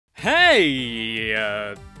Hey,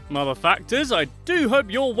 motherfuckers, I do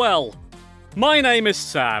hope you're well. My name is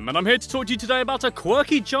Sam, and I'm here to talk to you today about a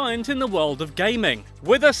quirky giant in the world of gaming,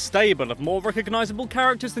 with a stable of more recognisable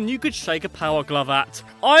characters than you could shake a power glove at.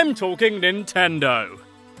 I'm talking Nintendo.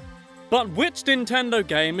 But which Nintendo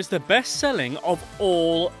game is the best-selling of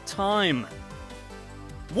all time?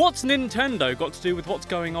 What's Nintendo got to do with what's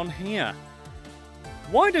going on here?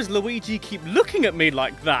 Why does Luigi keep looking at me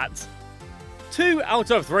like that? 2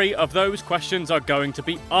 out of 3 of those questions are going to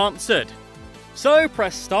be answered. So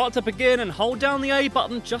press start to begin and hold down the A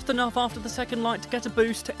button just enough after the second light to get a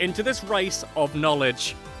boost into this race of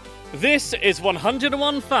knowledge. This is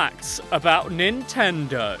 101 facts about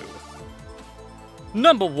Nintendo.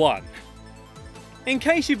 Number 1. In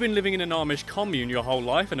case you've been living in an Amish commune your whole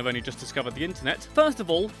life and have only just discovered the internet, first of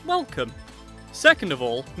all, welcome. Second of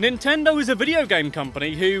all, Nintendo is a video game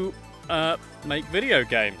company who, make video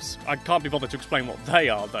games. I can't be bothered to explain what they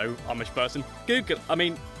are though, Amish person.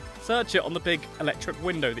 Search it on the big electric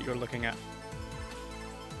window that you're looking at.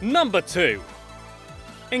 Number 2.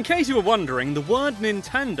 In case you were wondering, the word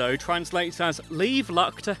Nintendo translates as leave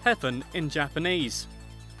luck to heaven in Japanese.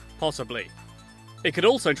 Possibly. It could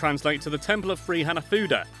also translate to the Temple of Free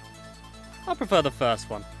Hanafuda. I prefer the first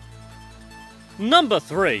one. Number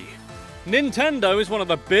 3. Nintendo is one of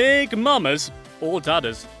the big mamas, or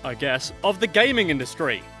daddas, I guess, of the gaming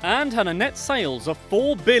industry, and had a net sales of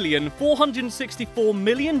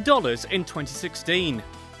 $4,464,000,000 in 2016.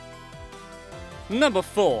 Number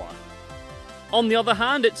 4. On the other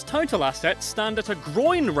hand, its total assets stand at a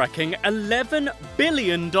groin-wrecking $11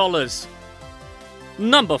 billion.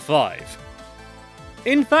 Number 5.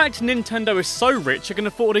 In fact, Nintendo is so rich it can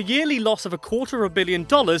afford a yearly loss of $250 million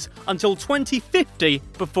until 2050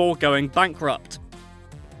 before going bankrupt.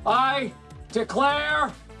 I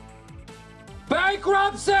declare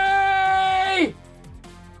bankruptcy!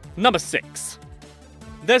 Number 6.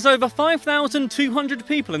 There's over 5,200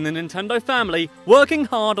 people in the Nintendo family working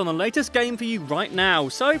hard on the latest game for you right now,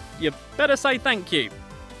 so you better say thank you.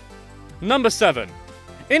 Number 7.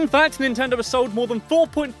 In fact, Nintendo has sold more than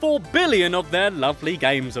 4.4 billion of their lovely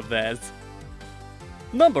games of theirs.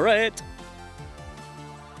 Number 8.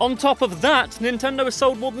 On top of that, Nintendo has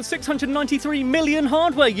sold more than 693 million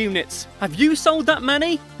hardware units. Have you sold that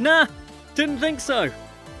many? Nah, didn't think so.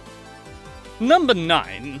 Number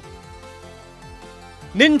 9.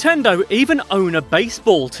 Nintendo even own a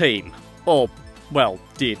baseball team. Or, well,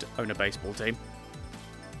 did own a baseball team.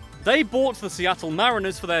 They bought the Seattle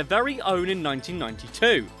Mariners for their very own in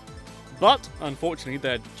 1992. But, unfortunately,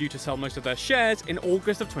 they're due to sell most of their shares in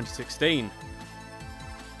August of 2016.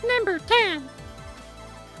 Number 10.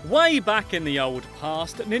 Way back in the old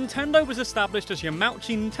past, Nintendo was established as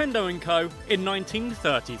Yamauchi Nintendo & Co. in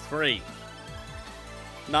 1933.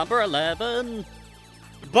 Number 11.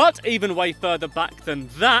 But even way further back than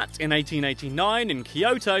that, in 1889 in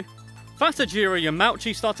Kyoto, Fasajiro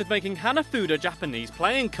Yamauchi started making Hanafuda Japanese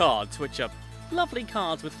playing cards, which are lovely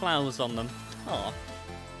cards with flowers on them. Aww.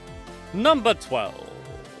 Number 12.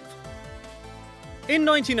 In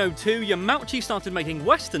 1902, Yamauchi started making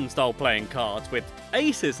Western-style playing cards with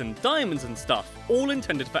aces and diamonds and stuff, all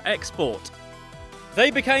intended for export.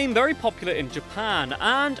 They became very popular in Japan,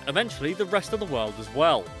 and eventually the rest of the world as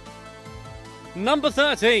well. Number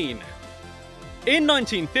 13. In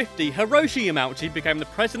 1950, Hiroshi Yamauchi became the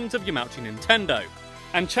president of Yamauchi Nintendo,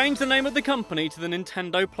 and changed the name of the company to the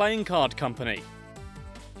Nintendo Playing Card Company.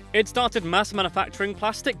 It started mass manufacturing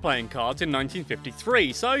plastic playing cards in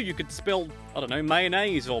 1953, so you could spill,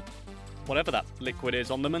 mayonnaise or whatever that liquid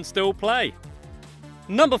is on them and still play.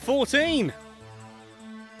 Number 14.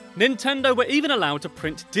 Nintendo were even allowed to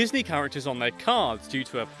print Disney characters on their cards due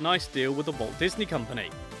to a nice deal with the Walt Disney Company.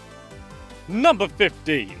 Number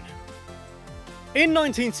 15. In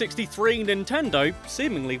 1963, Nintendo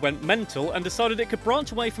seemingly went mental and decided it could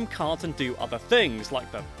branch away from cards and do other things,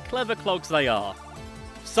 like the clever clogs they are.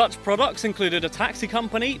 Such products included a taxi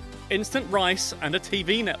company, instant rice, and a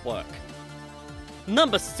TV network.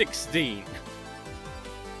 Number 16.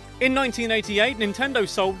 In 1988, Nintendo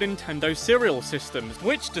sold Nintendo Cereal Systems,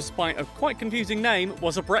 which, despite a quite confusing name,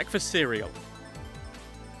 was a breakfast cereal.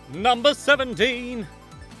 Number 17.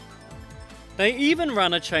 They even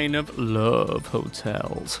ran a chain of love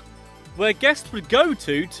hotels, where guests would go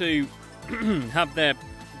to have their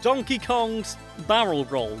Donkey Kongs barrel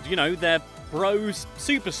rolled, their Bros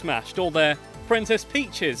Super Smashed, or their Princess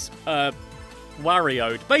Peaches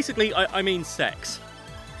Wario'd. Basically, I mean sex.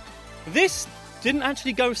 This didn't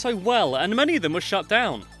actually go so well, and many of them were shut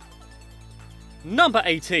down. Number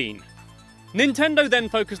 18. Nintendo then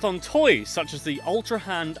focused on toys such as the Ultra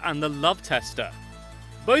Hand and the Love Tester.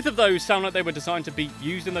 Both of those sound like they were designed to be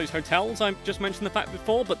used in those hotels I just mentioned the fact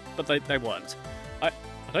before, but they weren't. I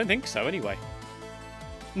don't think so, anyway.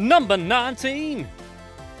 Number 19!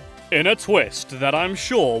 In a twist that I'm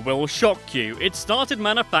sure will shock you, it started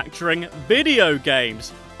manufacturing video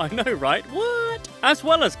games. I know, right? What? As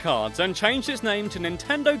well as cards, and changed its name to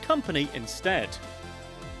Nintendo Company instead.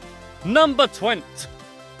 Number 20.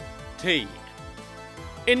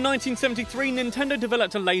 In 1973, Nintendo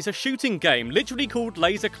developed a laser shooting game, literally called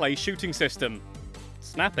Laser Clay Shooting System.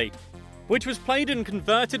 Snappy. Which was played in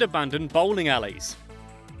converted abandoned bowling alleys.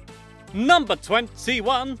 Number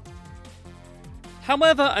 21.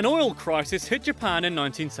 However, an oil crisis hit Japan in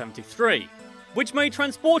 1973, which made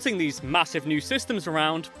transporting these massive new systems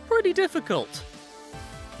around pretty difficult.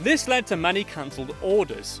 This led to many cancelled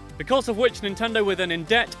orders, because of which Nintendo were then in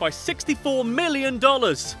debt by $64 million.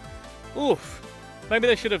 Oof, maybe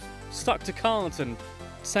they should have stuck to cards and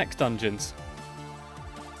sex dungeons.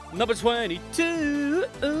 Number 22.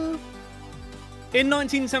 In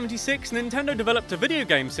 1976, Nintendo developed a video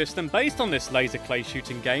game system based on this laser clay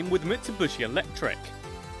shooting game with Mitsubishi Electric.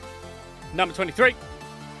 Number 23.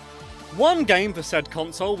 One game for said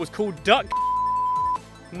console was called Duck.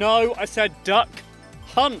 No, I said Duck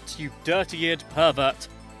Hunt, you dirty-eared pervert.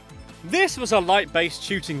 This was a light-based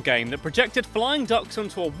shooting game that projected flying ducks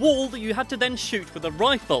onto a wall that you had to then shoot with a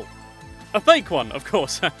rifle. A fake one, of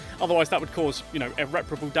course, otherwise that would cause,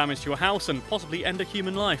 irreparable damage to your house and possibly end a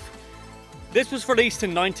human life. This was released in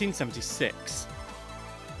 1976.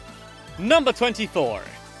 Number 24.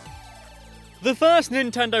 The first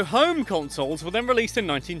Nintendo home consoles were then released in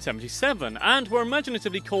 1977 and were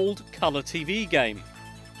imaginatively called Color TV Game.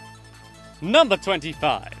 Number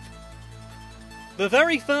 25. The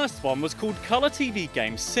very first one was called Color TV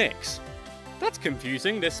Game 6. That's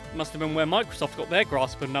confusing, this must have been where Microsoft got their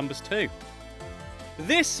grasp of numbers too.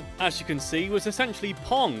 This, as you can see, was essentially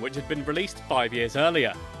Pong, which had been released 5 years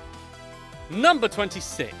earlier. Number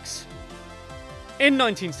 26. In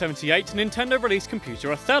 1978, Nintendo released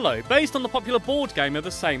Computer Othello, based on the popular board game of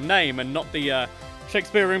the same name and not the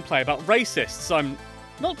Shakespearean play about racists. I'm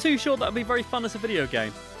not too sure that would be very fun as a video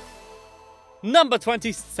game. Number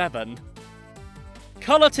 27.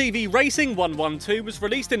 Color TV Racing 112 was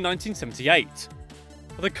released in 1978.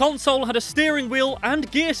 The console had a steering wheel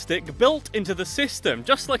and gear stick built into the system,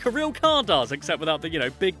 just like a real car does, except without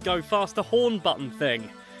the, big go faster horn button thing.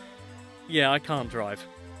 Yeah, I can't drive.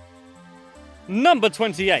 Number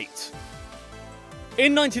 28.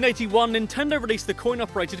 In 1981, Nintendo released the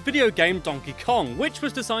coin-operated video game Donkey Kong, which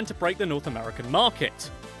was designed to break the North American market.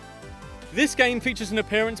 This game features an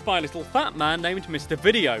appearance by a little fat man named Mr.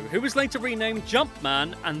 Video, who was later renamed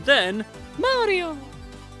Jumpman and then Mario.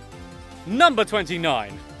 Number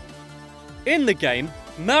 29. In the game,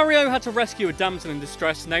 Mario had to rescue a damsel in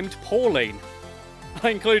distress named Pauline.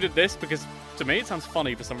 I included this because, to me, it sounds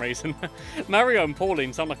funny for some reason. Mario and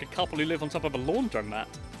Pauline sound like a couple who live on top of a laundromat.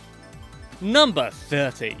 Number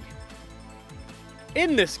 30.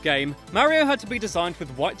 In this game, Mario had to be designed with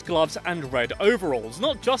white gloves and red overalls,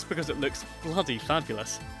 not just because it looks bloody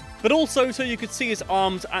fabulous, but also so you could see his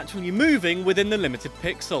arms actually moving within the limited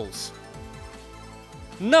pixels.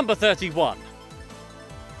 Number 31.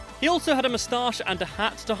 He also had a moustache and a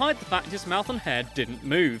hat to hide the fact his mouth and hair didn't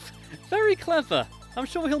move. Very clever. I'm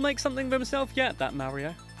sure he'll make something of himself yet, that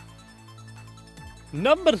Mario.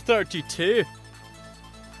 Number 32.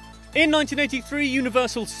 In 1983,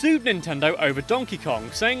 Universal sued Nintendo over Donkey Kong,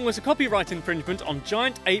 saying it was a copyright infringement on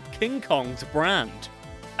Giant Ape King Kong's brand.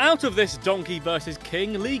 Out of this Donkey vs.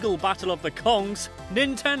 King legal battle of the Kongs,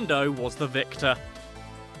 Nintendo was the victor.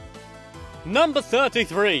 Number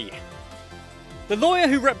 33. The lawyer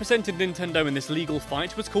who represented Nintendo in this legal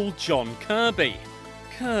fight was called John Kirby.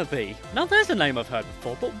 Kirby. Now there's a name I've heard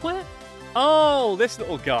before, but where? Oh, this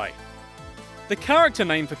little guy. The character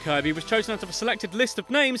name for Kirby was chosen out of a selected list of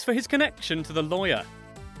names for his connection to the lawyer.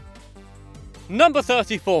 Number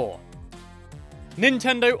 34.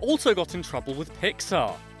 Nintendo also got in trouble with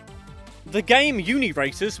Pixar. The game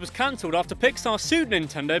Uniracers was cancelled after Pixar sued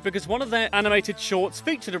Nintendo because one of their animated shorts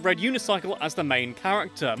featured a red unicycle as the main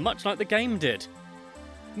character, much like the game did.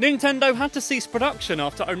 Nintendo had to cease production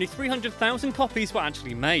after only 300,000 copies were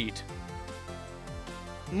actually made.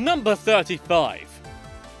 Number 35.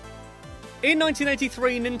 In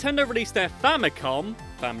 1983, Nintendo released their Famicom,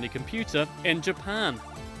 family computer, in Japan.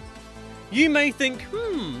 You may think,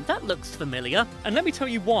 that looks familiar, and let me tell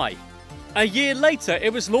you why. A year later,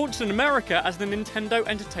 it was launched in America as the Nintendo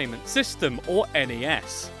Entertainment System, or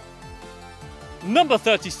NES. Number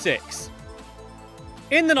 36.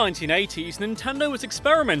 In the 1980s, Nintendo was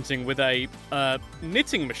experimenting with a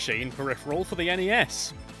knitting machine peripheral for the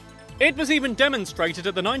NES. It was even demonstrated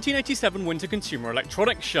at the 1987 Winter Consumer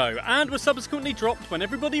Electronics Show, and was subsequently dropped when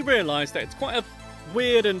everybody realised that it's quite a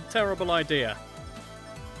weird and terrible idea.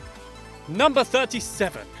 Number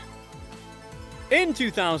 37. In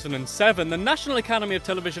 2007, the National Academy of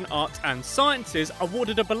Television Arts and Sciences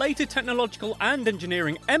awarded a belated Technological and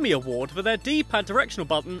Engineering Emmy Award for their D-pad directional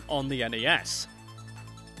button on the NES.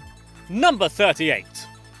 Number 38.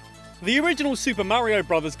 The original Super Mario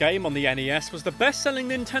Bros. Game on the NES was the best-selling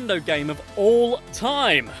Nintendo game of all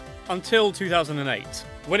time, until 2008,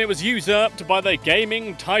 when it was usurped by the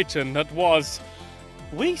gaming titan that was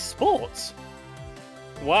Wii Sports.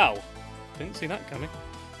 Wow, didn't see that coming.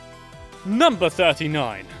 Number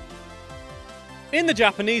 39. In the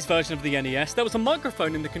Japanese version of the NES, there was a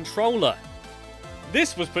microphone in the controller.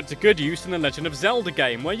 This was put to good use in the Legend of Zelda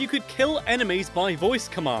game, where you could kill enemies by voice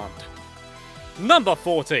command. Number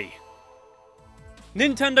 40.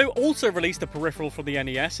 Nintendo also released a peripheral for the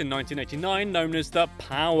NES in 1989 known as the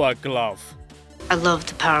Power Glove. I love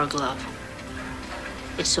the Power Glove.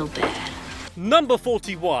 It's so bad. Number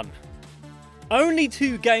 41. Only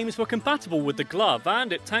 2 games were compatible with the glove,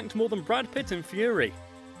 and it tanked more than Brad Pitt in Fury.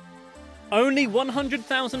 Only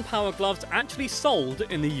 100,000 Power Gloves actually sold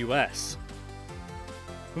in the US.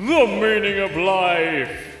 The meaning of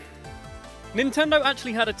life. Nintendo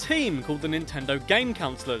actually had a team called the Nintendo Game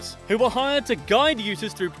Counselors, who were hired to guide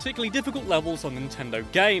users through particularly difficult levels on Nintendo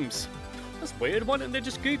games. That's weird, why didn't they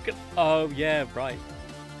just Google? Oh yeah, right.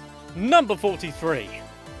 Number 43.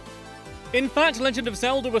 In fact, Legend of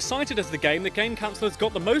Zelda was cited as the game the Game Counselors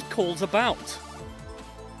got the most calls about.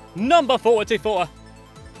 Number 44.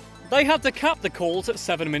 They had to cap the calls at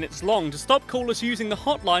 7 minutes long to stop callers using the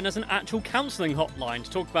hotline as an actual counselling hotline to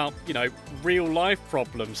talk about, real life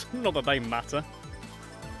problems. Not that they matter.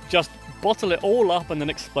 Just bottle it all up and then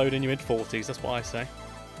explode in your mid-40s, that's what I say.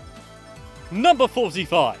 Number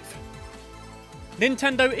 45.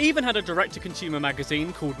 Nintendo even had a direct-to-consumer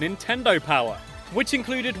magazine called Nintendo Power, which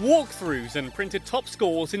included walkthroughs and printed top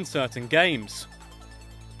scores in certain games.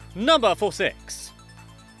 Number 46.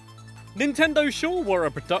 Nintendo sure were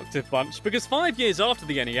a productive bunch, because 5 years after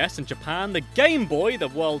the NES in Japan, the Game Boy, the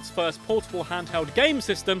world's first portable handheld game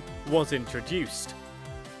system, was introduced.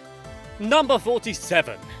 Number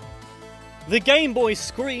 47. The Game Boy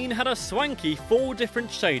screen had a swanky 4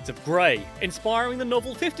 different shades of grey, inspiring the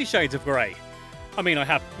novel 50 Shades of Grey. I mean, I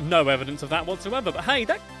have no evidence of that whatsoever, but hey,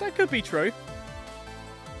 that could be true.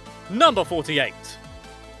 Number 48.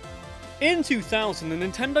 In 2000, the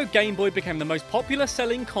Nintendo Game Boy became the most popular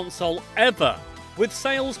selling console ever, with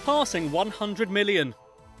sales passing 100 million.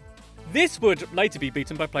 This would later be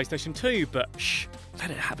beaten by PlayStation 2, but shh,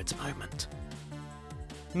 let it have its moment.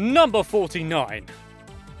 Number 49.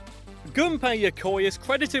 Gunpei Yokoi is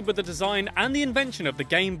credited with the design and the invention of the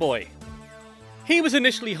Game Boy. He was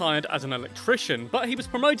initially hired as an electrician, but he was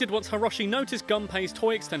promoted once Hiroshi noticed Gunpei's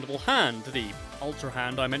toy extendable hand, the Ultra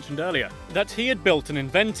Hand I mentioned earlier, that he had built and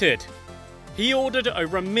invented. He ordered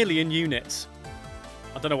over 1 million units.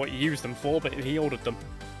 I don't know what he used them for, but he ordered them.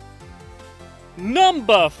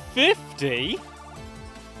 Number 50?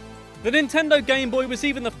 The Nintendo Game Boy was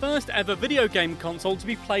even the first ever video game console to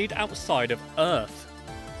be played outside of Earth.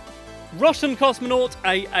 Russian cosmonaut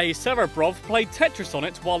A.A. Serebrov played Tetris on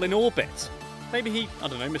it while in orbit. Maybe he, I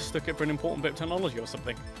don't know, mistook it for an important bit of technology or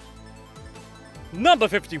something. Number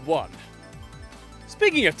 51.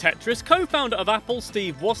 Speaking of Tetris, co-founder of Apple,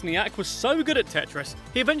 Steve Wozniak, was so good at Tetris,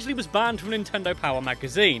 he eventually was banned from Nintendo Power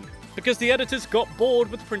magazine, because the editors got bored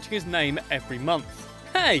with printing his name every month.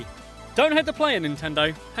 Hey, don't hate the player,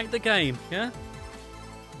 Nintendo, hate the game, yeah?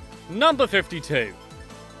 Number 52.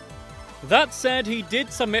 That said, he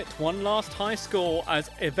did submit one last high score as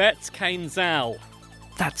Yvette Kane Zhao.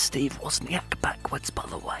 That's Steve Wozniak backwards, by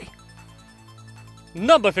the way.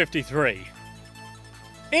 Number 53.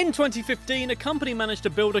 In 2015, a company managed to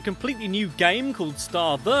build a completely new game called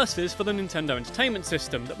Star Versus for the Nintendo Entertainment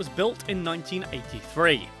System that was built in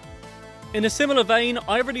 1983. In a similar vein,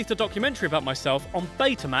 I released a documentary about myself on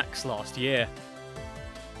Betamax last year.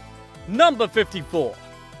 Number 54.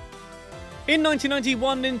 In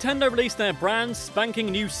 1991, Nintendo released their brand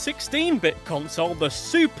spanking new 16-bit console, the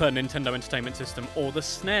Super Nintendo Entertainment System, or the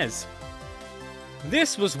SNES.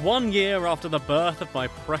 This was 1 year after the birth of my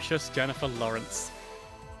precious Jennifer Lawrence.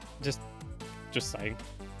 Just saying.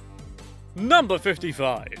 Number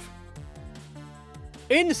 55.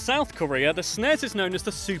 In South Korea, the SNES is known as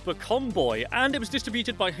the Super Convoy, and it was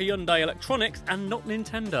distributed by Hyundai Electronics and not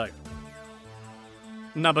Nintendo.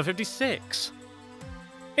 Number 56.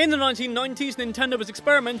 In the 1990s, Nintendo was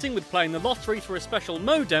experimenting with playing the lottery through a special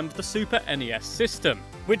modem for the Super NES system,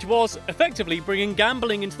 which was effectively bringing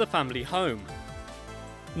gambling into the family home.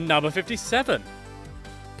 Number 57.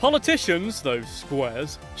 Politicians, those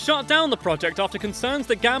squares, shut down the project after concerns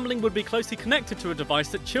that gambling would be closely connected to a device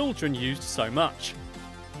that children used so much.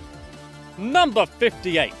 Number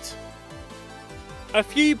 58. A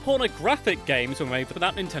few pornographic games were made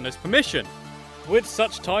without Nintendo's permission, with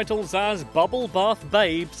such titles as Bubble Bath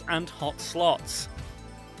Babes and Hot Slots.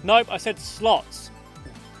 Nope, I said slots.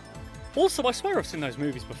 Also, I swear I've seen those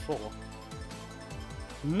movies before.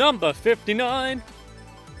 Number 59.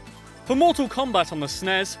 For Mortal Kombat on the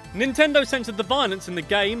SNES, Nintendo censored the violence in the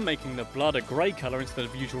game, making the blood a grey colour instead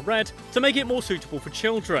of usual red, to make it more suitable for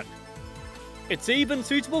children. It's even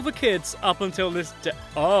suitable for kids up until this day.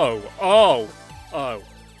 Oh.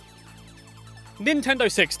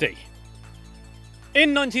 Nintendo 60.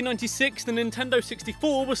 In 1996, the Nintendo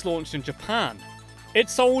 64 was launched in Japan. It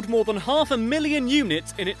sold more than 500,000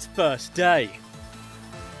 units in its first day.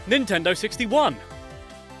 Nintendo 61.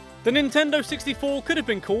 The Nintendo 64 could have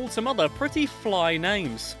been called some other pretty fly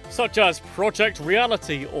names, such as Project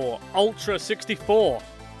Reality or Ultra 64.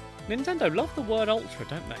 Nintendo love the word Ultra,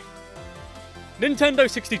 don't they? Nintendo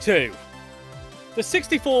 62. The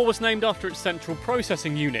 64 was named after its central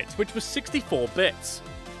processing unit, which was 64 bits.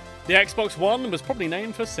 The Xbox One was probably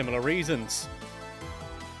named for similar reasons.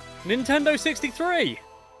 Nintendo 63.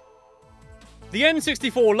 The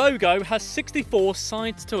N64 logo has 64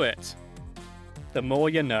 sides to it. The more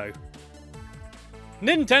you know.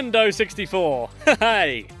 Nintendo 64.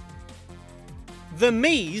 Hey! The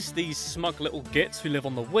Miis, these smug little gits who live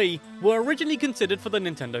on the Wii, were originally considered for the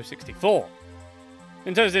Nintendo 64.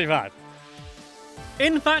 Nintendo 65.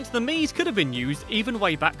 In fact, the Miis could have been used even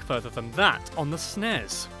way back further than that, on the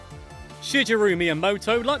SNES. Shigeru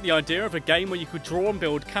Miyamoto liked the idea of a game where you could draw and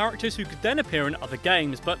build characters who could then appear in other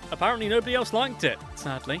games, but apparently nobody else liked it,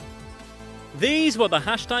 sadly. These were the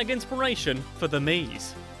hashtag inspiration for the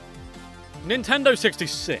Miis. Nintendo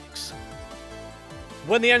 66.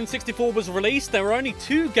 When the N64 was released, there were only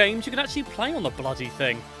 2 games you could actually play on the bloody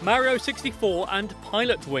thing: Mario 64 and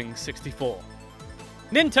Pilot Wings 64.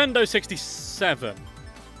 Nintendo 67.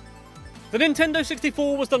 The Nintendo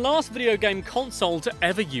 64 was the last video game console to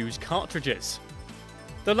ever use cartridges.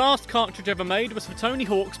 The last cartridge ever made was for Tony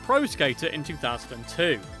Hawk's Pro Skater in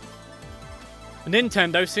 2002.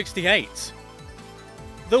 Nintendo 68.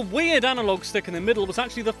 The weird analog stick in the middle was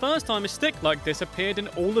actually the first time a stick like this appeared in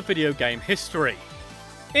all of video game history.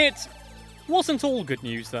 It wasn't all good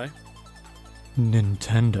news though.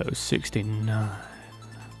 Nintendo 69.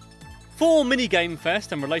 For Minigame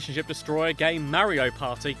Fest and Relationship Destroyer game Mario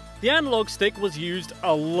Party, the analog stick was used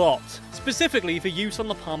a lot, specifically for use on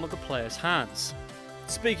the palm of the player's hands.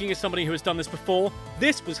 Speaking as somebody who has done this before,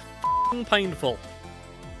 this was f***ing painful.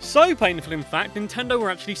 So painful in fact, Nintendo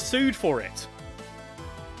were actually sued for it.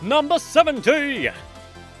 Number 70!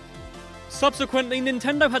 Subsequently,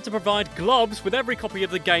 Nintendo had to provide gloves with every copy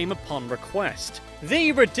of the game upon request.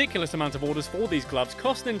 The ridiculous amount of orders for these gloves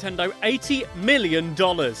cost Nintendo $80 million.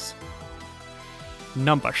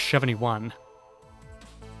 Number 71.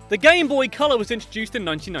 The Game Boy Color was introduced in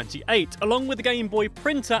 1998, along with the Game Boy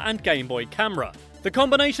Printer and Game Boy Camera, the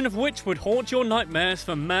combination of which would haunt your nightmares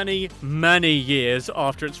for many, many years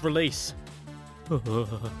after its release.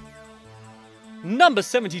 Number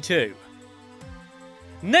 72.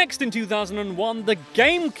 Next in 2001, the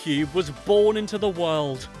GameCube was born into the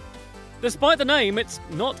world. Despite the name, it's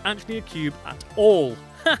not actually a cube at all.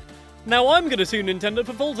 Ha! Now I'm going to sue Nintendo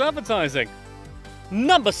for false advertising.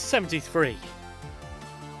 Number 73.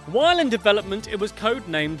 While in development, it was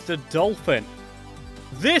codenamed the Dolphin.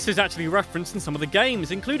 This is actually referenced in some of the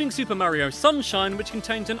games, including Super Mario Sunshine, which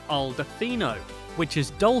contains an Al Delfino, which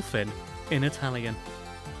is dolphin in Italian.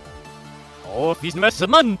 Oh, he's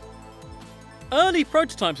man. Early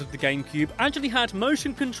prototypes of the GameCube actually had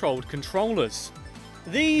motion-controlled controllers.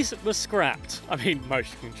 These were scrapped. I mean,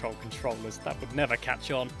 motion-controlled controllers, that would never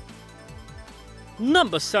catch on.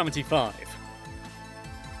 Number 75.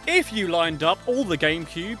 If you lined up all the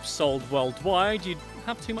GameCubes sold worldwide, you'd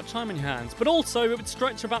have too much time on your hands, but also it would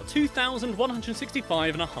stretch about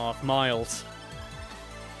 2,165.5 miles.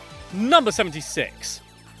 Number 76.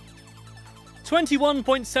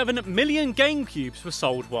 21.7 million GameCubes were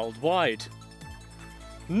sold worldwide.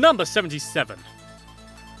 Number 77.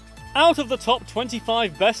 Out of the top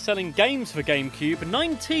 25 best-selling games for GameCube,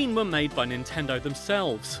 19 were made by Nintendo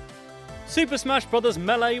themselves. Super Smash Bros.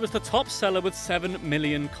 Melee was the top seller with 7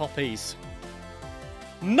 million copies.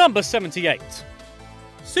 Number 78.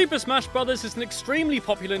 Super Smash Bros. Is an extremely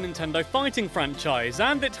popular Nintendo fighting franchise,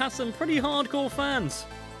 and it has some pretty hardcore fans.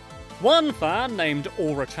 One fan, named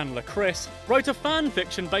Aura Chandler Chris, wrote a fan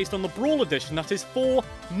fiction based on the Brawl Edition that is 4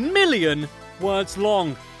 million words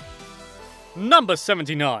long. Number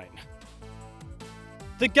 79.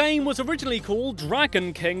 The game was originally called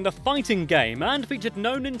Dragon King the Fighting Game and featured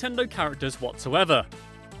no Nintendo characters whatsoever.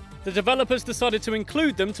 The developers decided to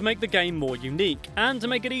include them to make the game more unique, and to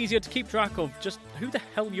make it easier to keep track of just who the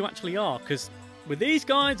hell you actually are, because with these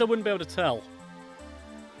guys I wouldn't be able to tell.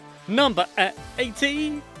 Number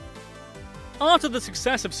 80. After the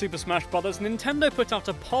success of Super Smash Bros., Nintendo put out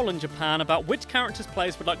a poll in Japan about which characters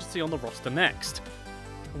players would like to see on the roster next.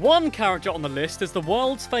 One character on the list is the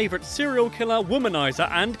world's favourite serial killer, womanizer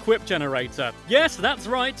and quip generator. Yes, that's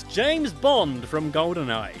right, James Bond from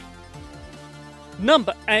GoldenEye.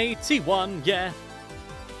 Number 81, yeah.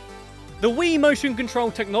 The Wii motion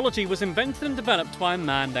control technology was invented and developed by a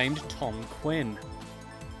man named Tom Quinn.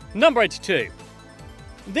 Number 82.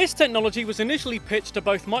 This technology was initially pitched to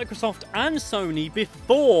both Microsoft and Sony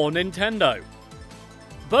before Nintendo.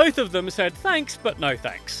 Both of them said thanks, but no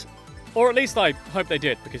thanks. Or at least I hope they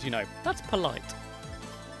did, because, you know, that's polite.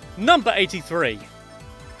 Number 83.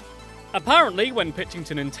 Apparently, when pitching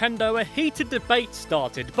to Nintendo, a heated debate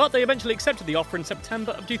started, but they eventually accepted the offer in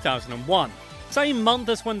September of 2001, same month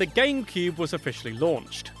as when the GameCube was officially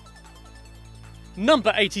launched.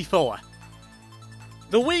 Number 84.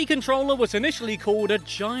 The Wii controller was initially called a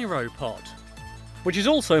gyropod, which is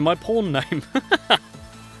also my porn name.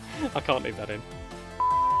 I can't leave that in.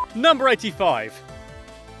 Number 85.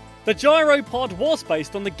 The gyropod was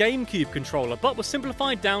based on the GameCube controller, but was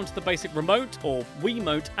simplified down to the basic remote, or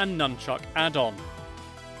Wiimote, and nunchuck add-on.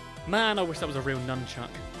 Man, I wish that was a real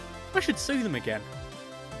nunchuck. I should sue them again.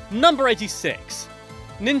 Number 86.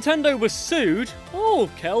 Nintendo was sued, oh,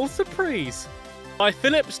 quelle surprise, by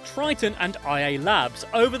Philips, Triton and IA Labs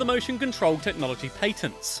over the motion control technology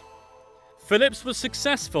patents. Philips was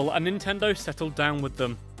successful and Nintendo settled down with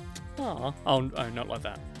them. Oh, not like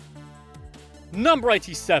that. Number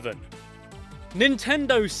 87.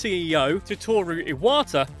 Nintendo CEO Satoru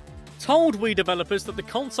Iwata told Wii developers that the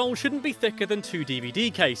console shouldn't be thicker than 2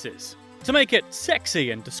 DVD cases, to make it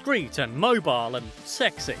sexy and discreet and mobile and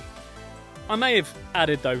sexy. I may have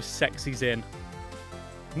added those sexies in.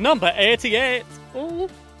 Number 88. Ooh.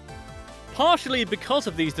 Partially because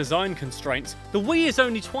of these design constraints, the Wii is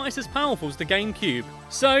only twice as powerful as the GameCube.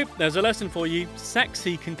 So, there's a lesson for you,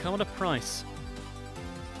 sexy can come at a price.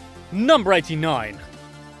 Number 89.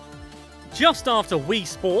 Just after Wii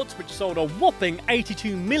Sports, which sold a whopping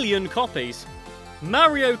 82 million copies,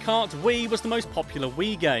 Mario Kart Wii was the most popular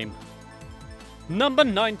Wii game. Number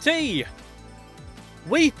 90.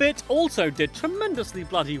 Wii Fit also did tremendously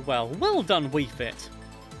bloody well. Well done, Wii Fit.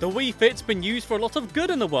 The Wii Fit's been used for a lot of good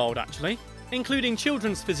in the world, actually, including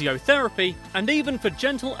children's physiotherapy and even for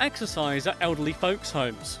gentle exercise at elderly folks'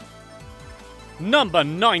 homes. Number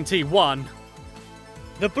 91.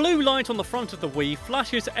 The blue light on the front of the Wii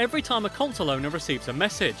flashes every time a console owner receives a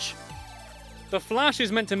message. The flash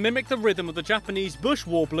is meant to mimic the rhythm of the Japanese bush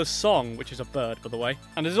warbler's song, which is a bird, by the way,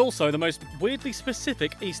 and is also the most weirdly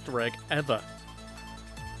specific Easter egg ever.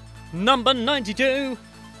 Number 92.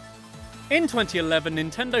 In 2011,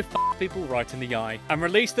 Nintendo f***ed people right in the eye and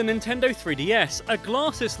released the Nintendo 3DS, a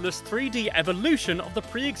glassesless 3D evolution of the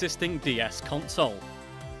pre-existing DS console.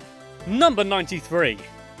 Number 93.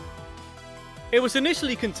 It was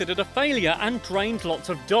initially considered a failure and drained lots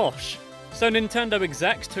of dosh, so Nintendo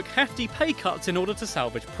execs took hefty pay cuts in order to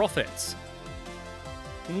salvage profits.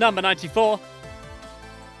 Number 94.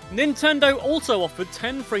 Nintendo also offered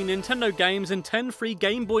 10 free Nintendo games and 10 free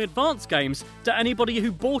Game Boy Advance games to anybody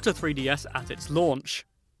who bought a 3DS at its launch.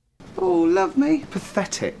 Oh, love me.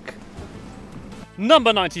 Pathetic.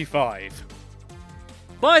 Number 95.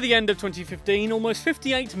 By the end of 2015, almost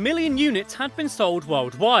 58 million units had been sold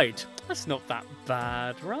worldwide. That's not that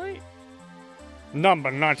bad, right?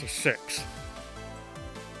 Number 96.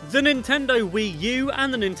 The Nintendo Wii U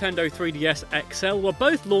and the Nintendo 3DS XL were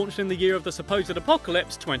both launched in the year of the supposed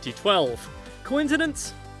apocalypse, 2012.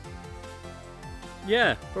 Coincidence?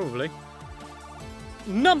 Yeah, probably.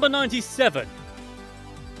 Number 97.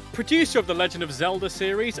 Producer of the Legend of Zelda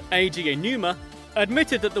series, Eiji Aonuma,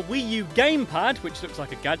 admitted that the Wii U gamepad, which looks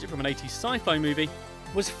like a gadget from an 80s sci-fi movie,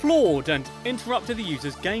 was flawed and interrupted the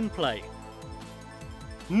user's gameplay.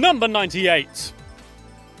 Number 98.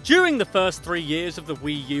 During the first 3 years of the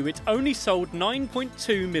Wii U, it only sold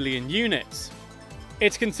 9.2 million units.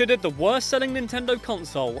 It's considered the worst-selling Nintendo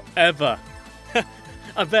console ever.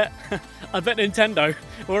 I bet Nintendo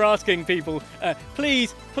were asking people,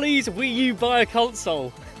 please Wii U buy a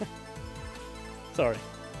console. Sorry.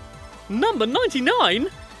 Number 99?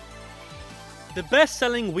 The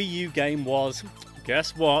best-selling Wii U game was,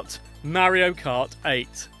 guess what, Mario Kart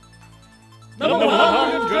 8. Number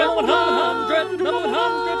 100, number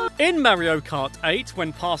 100. In Mario Kart 8,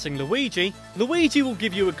 when passing Luigi, Luigi will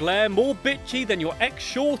give you a glare more bitchy than your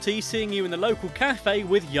ex-shorty seeing you in the local cafe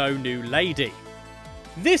with Yo New Lady.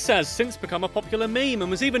 This has since become a popular meme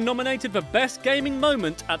and was even nominated for Best Gaming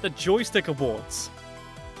Moment at the Joystick Awards.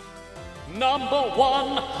 Number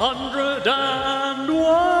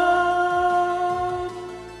 101.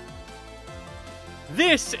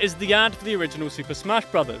 This is the ad for the original Super Smash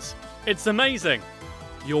Bros. It's amazing.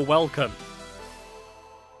 You're welcome.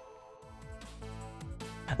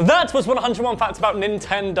 That was 101 facts about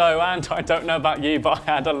Nintendo, and I don't know about you, but I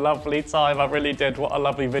had a lovely time. I really did. What a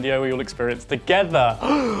lovely video we all experienced together.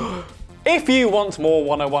 If you want more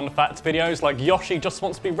 101 facts videos like Yoshi just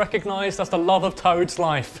wants to be recognised as the love of Toad's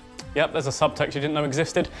life, yep, there's a subtext you didn't know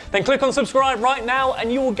existed, then click on subscribe right now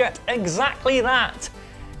and you will get exactly that.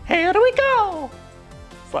 Here we go.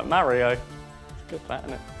 It's like Mario. It's good that,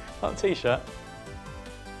 isn't it? That t-shirt.